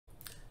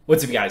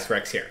What's up, guys?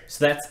 Rex here.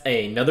 So that's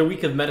another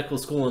week of medical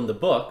school in the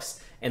books,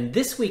 and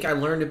this week I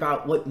learned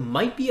about what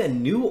might be a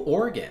new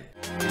organ.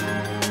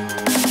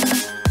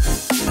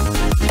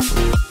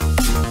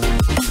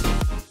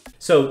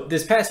 So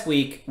this past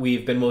week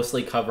we've been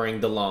mostly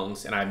covering the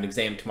lungs, and I have an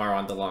exam tomorrow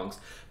on the lungs,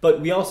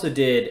 but we also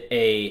did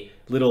a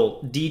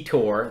little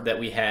detour that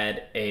we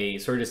had a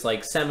sort of just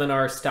like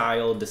seminar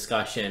style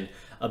discussion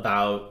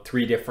about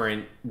 3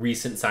 different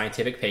recent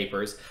scientific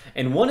papers,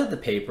 and one of the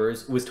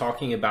papers was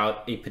talking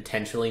about a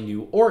potentially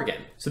new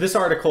organ. So this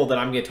article that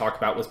I'm going to talk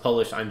about was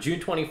published on June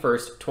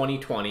 21st,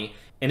 2020,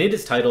 and it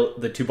is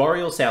titled "The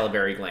Tubarial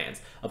Salivary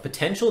Glands, a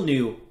potential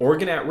new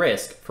organ at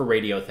risk for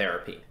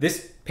radiotherapy."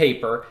 This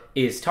paper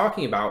is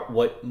talking about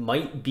what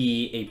might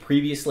be a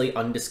previously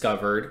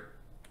undiscovered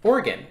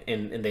organ,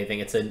 and they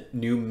think it's a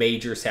new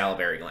major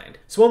salivary gland.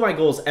 So one of my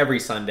goals every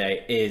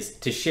Sunday is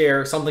to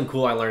share something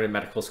cool I learned in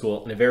medical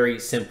school in a very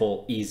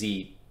simple,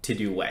 easy to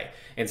do way.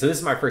 And so this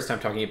is my first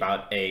time talking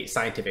about a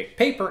scientific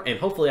paper, and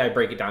hopefully I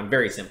break it down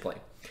very simply.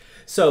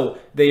 So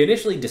they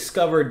initially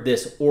discovered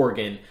this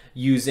organ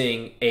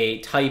using a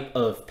type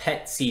of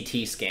PET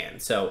CT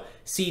scan. So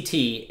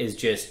CT is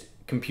just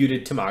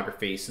computed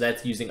tomography. So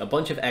that's using a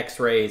bunch of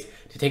x-rays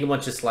to take a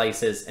bunch of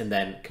slices and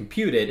then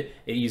computed.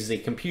 It uses a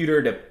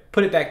computer to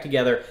put it back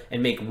together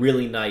and make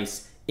really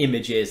nice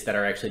images that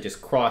are actually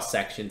just cross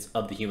sections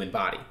of the human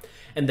body.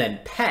 And then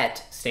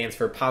PET stands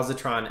for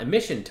positron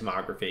emission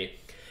tomography.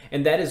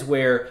 And that is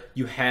where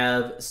you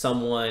have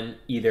someone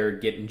either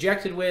get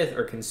injected with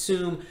or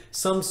consume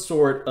some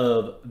sort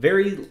of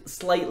very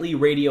slightly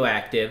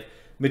radioactive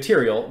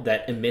material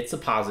that emits a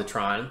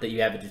positron, that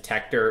you have a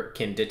detector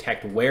can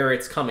detect where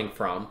it's coming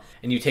from,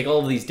 and you take all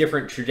of these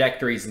different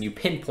trajectories and you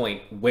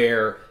pinpoint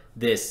where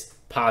this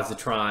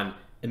positron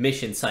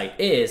emission site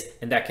is,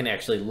 and that can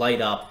actually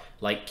light up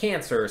like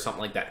cancer or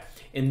something like that.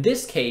 In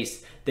this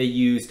case, they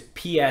used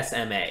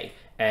PSMA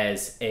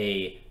as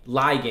a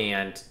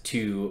ligand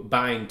to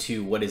bind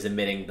to what is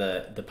emitting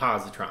the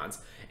positrons.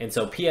 And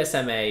so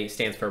PSMA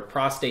stands for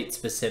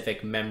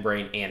prostate-specific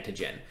membrane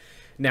antigen.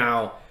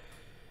 Now,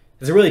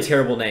 it's a really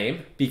terrible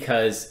name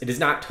because it is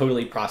not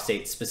totally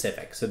prostate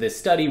specific. So this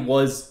study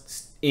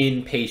was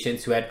in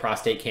patients who had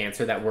prostate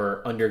cancer that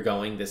were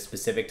undergoing this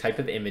specific type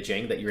of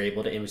imaging that you're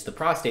able to image the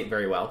prostate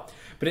very well.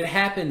 But it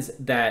happens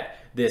that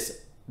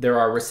there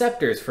are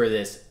receptors for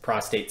this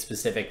prostate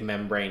specific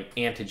membrane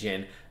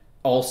antigen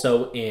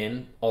also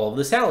in all of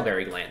the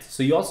salivary glands.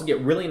 So you also get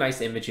really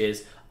nice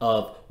images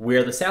of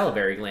where the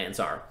salivary glands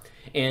are.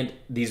 And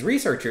these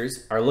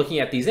researchers are looking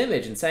at these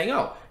images and saying,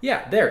 oh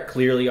yeah, there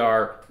clearly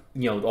are,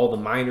 all the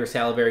minor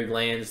salivary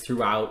glands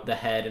throughout the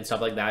head and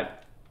stuff like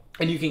that.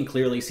 And you can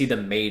clearly see the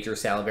major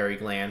salivary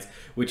glands,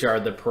 which are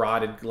the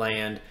parotid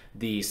gland,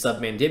 the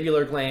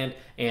submandibular gland,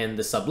 and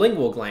the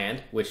sublingual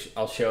gland, which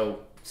I'll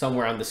show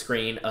somewhere on the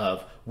screen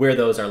of where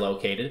those are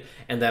located.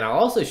 And then I'll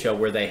also show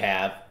where they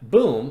have,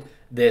 boom,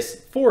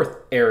 this 4th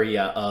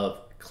area of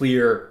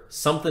clear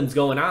something's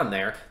going on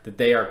there that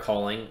they are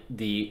calling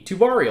the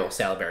tubarial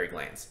salivary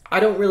glands. I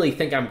don't really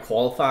think I'm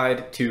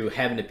qualified to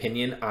have an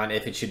opinion on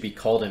if it should be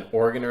called an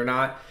organ or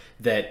not.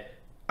 That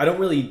I don't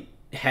really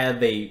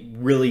have a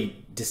really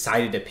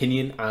decided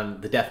opinion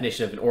on the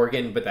definition of an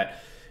organ, but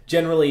that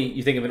generally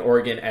you think of an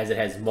organ as it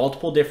has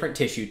multiple different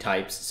tissue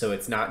types, so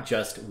it's not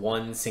just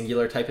one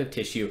singular type of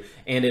tissue,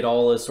 and it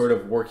all is sort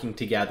of working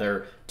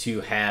together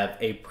to have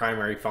a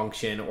primary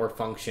function or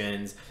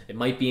functions. It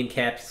might be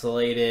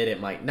encapsulated,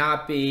 it might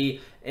not be,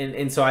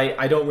 and so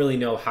I don't really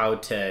know how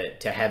to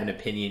have an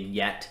opinion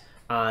yet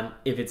on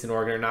if it's an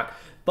organ or not,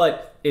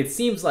 but it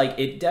seems like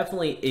it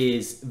definitely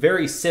is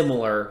very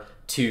similar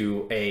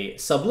to a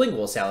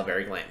sublingual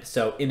salivary gland.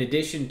 So in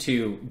addition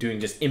to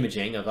doing just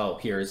imaging of, oh,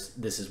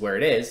 this is where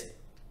it is,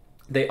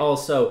 they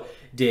also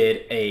did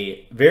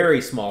a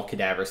very small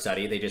cadaver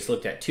study. They just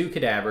looked at 2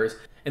 cadavers,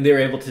 and they were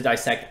able to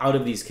dissect out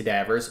of these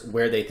cadavers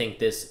where they think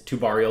this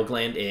tubarial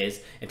gland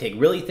is, and take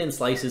really thin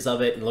slices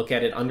of it and look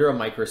at it under a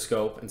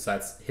microscope. And so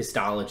that's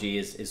histology,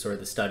 is sort of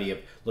the study of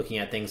looking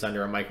at things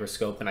under a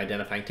microscope and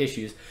identifying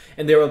tissues.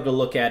 And they were able to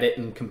look at it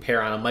and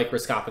compare on a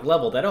microscopic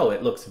level that, oh,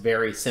 it looks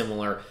very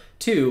similar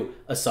to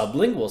a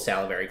sublingual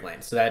salivary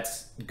gland. So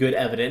that's good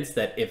evidence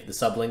that if the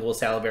sublingual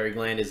salivary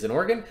gland is an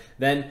organ,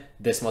 then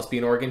this must be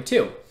an organ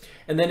too.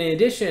 And then in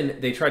addition,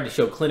 they tried to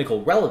show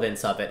clinical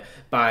relevance of it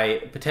by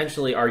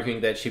potentially arguing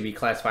that it should be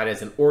classified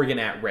as an organ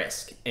at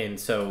risk. And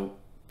so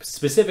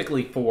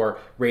specifically for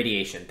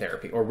radiation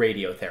therapy or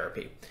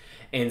radiotherapy.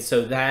 And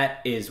so that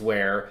is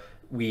where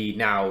we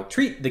now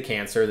treat the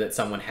cancer that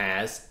someone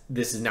has.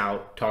 This is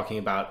now talking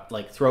about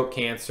like throat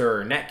cancer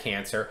or neck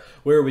cancer,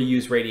 where we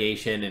use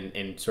radiation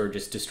and sort of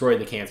just destroy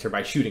the cancer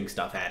by shooting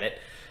stuff at it.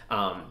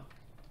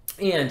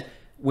 And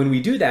when we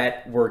do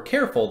that, we're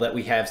careful that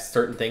we have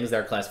certain things that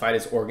are classified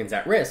as organs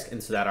at risk,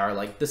 and so that are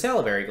like the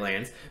salivary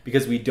glands,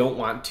 because we don't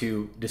want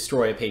to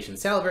destroy a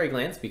patient's salivary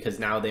glands, because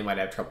now they might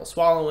have trouble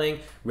swallowing,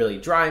 really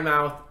dry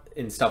mouth,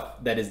 and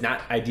stuff that is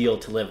not ideal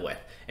to live with.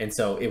 And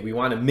so we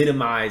want to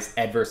minimize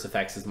adverse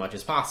effects as much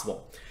as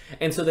possible.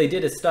 And so they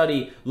did a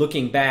study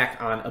looking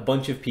back on a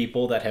bunch of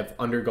people that have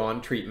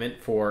undergone treatment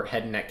for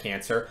head and neck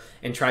cancer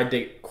and tried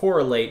to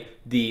correlate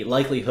the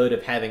likelihood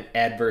of having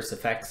adverse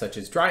effects such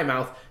as dry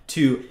mouth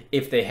to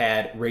if they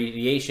had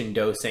radiation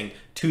dosing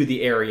to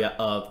the area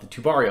of the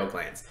tubarial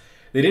glands.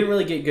 They didn't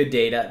really get good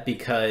data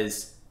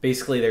because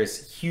basically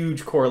there's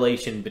huge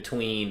correlation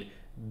between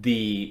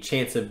the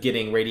chance of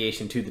getting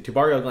radiation to the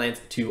tubarial glands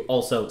to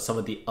also some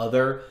of the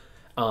other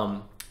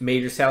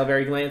major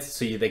salivary glands,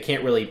 so they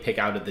can't really pick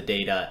out of the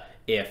data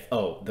if,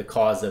 oh, the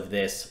cause of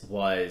this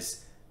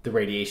was the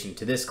radiation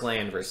to this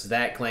gland versus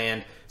that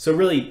gland. So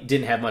really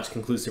didn't have much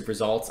conclusive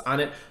results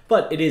on it,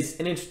 but it is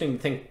an interesting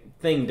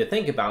thing to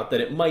think about, that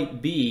it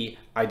might be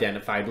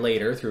identified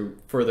later through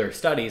further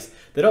studies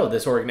that, oh,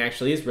 this organ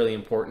actually is really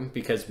important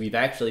because we've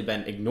actually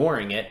been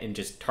ignoring it and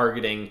just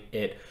targeting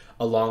it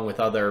along with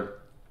other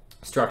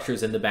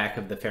structures in the back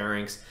of the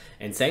pharynx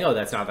and saying, oh,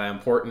 that's not that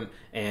important,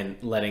 and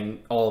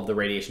letting all of the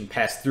radiation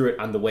pass through it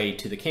on the way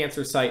to the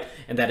cancer site,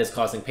 and that is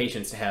causing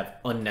patients to have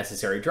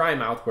unnecessary dry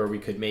mouth where we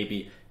could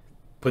maybe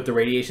put the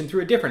radiation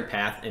through a different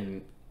path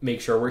and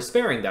make sure we're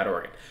sparing that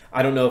organ.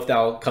 I don't know if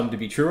that'll come to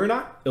be true or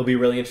not. It'll be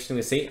really interesting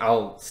to see.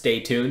 I'll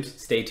stay tuned.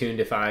 Stay tuned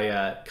if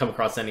I come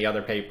across any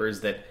other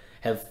papers that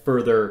have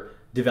further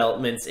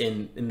developments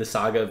in the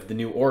saga of the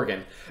new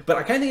organ. But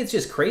I kind of think it's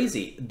just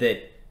crazy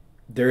that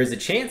there is a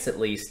chance, at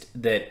least,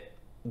 that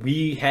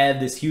we have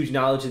this huge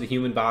knowledge of the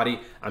human body.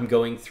 I'm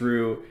going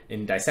through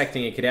and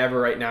dissecting a cadaver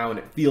right now, and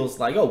it feels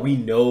like, oh, we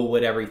know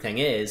what everything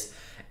is.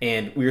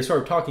 And we were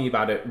sort of talking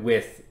about it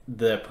with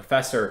the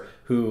professor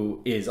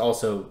who is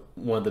also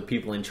one of the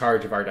people in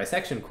charge of our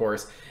dissection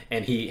course,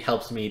 and he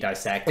helps me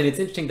dissect. And it's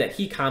interesting that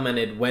he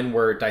commented when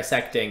we're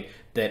dissecting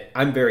that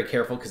I'm very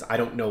careful because I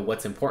don't know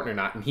what's important or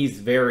not, and he's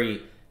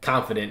very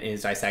confident in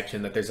his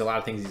dissection that there's a lot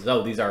of things he says,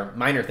 oh, these are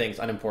minor things,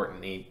 unimportant,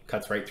 and he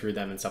cuts right through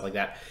them and stuff like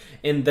that.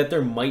 And that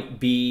there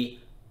might be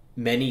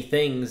many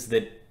things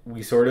that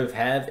we sort of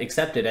have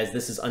accepted as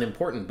this is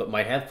unimportant, but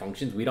might have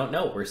functions we don't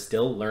know. We're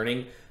still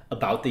learning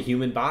about the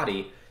human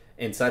body.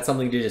 And so that's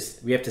something to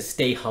we have to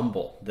stay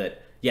humble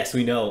that, yes,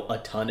 we know a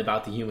ton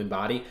about the human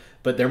body,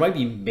 but there might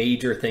be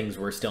major things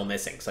we're still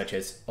missing, such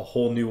as a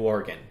whole new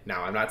organ.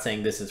 Now, I'm not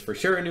saying this is for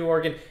sure a new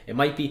organ. It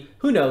might be,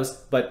 who knows,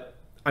 but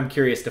I'm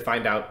curious to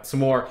find out some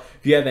more.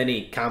 If you have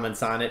any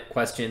comments on it,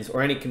 questions,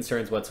 or any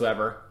concerns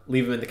whatsoever,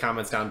 leave them in the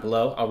comments down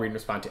below. I'll read and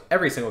respond to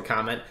every single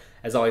comment.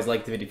 As always,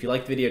 like the video if you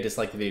like the video,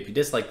 dislike the video if you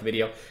dislike the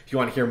video. If you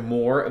want to hear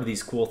more of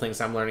these cool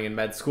things I'm learning in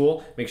med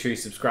school, make sure you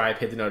subscribe,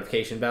 hit the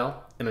notification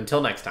bell, and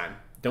until next time,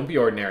 don't be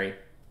ordinary,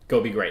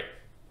 go be great.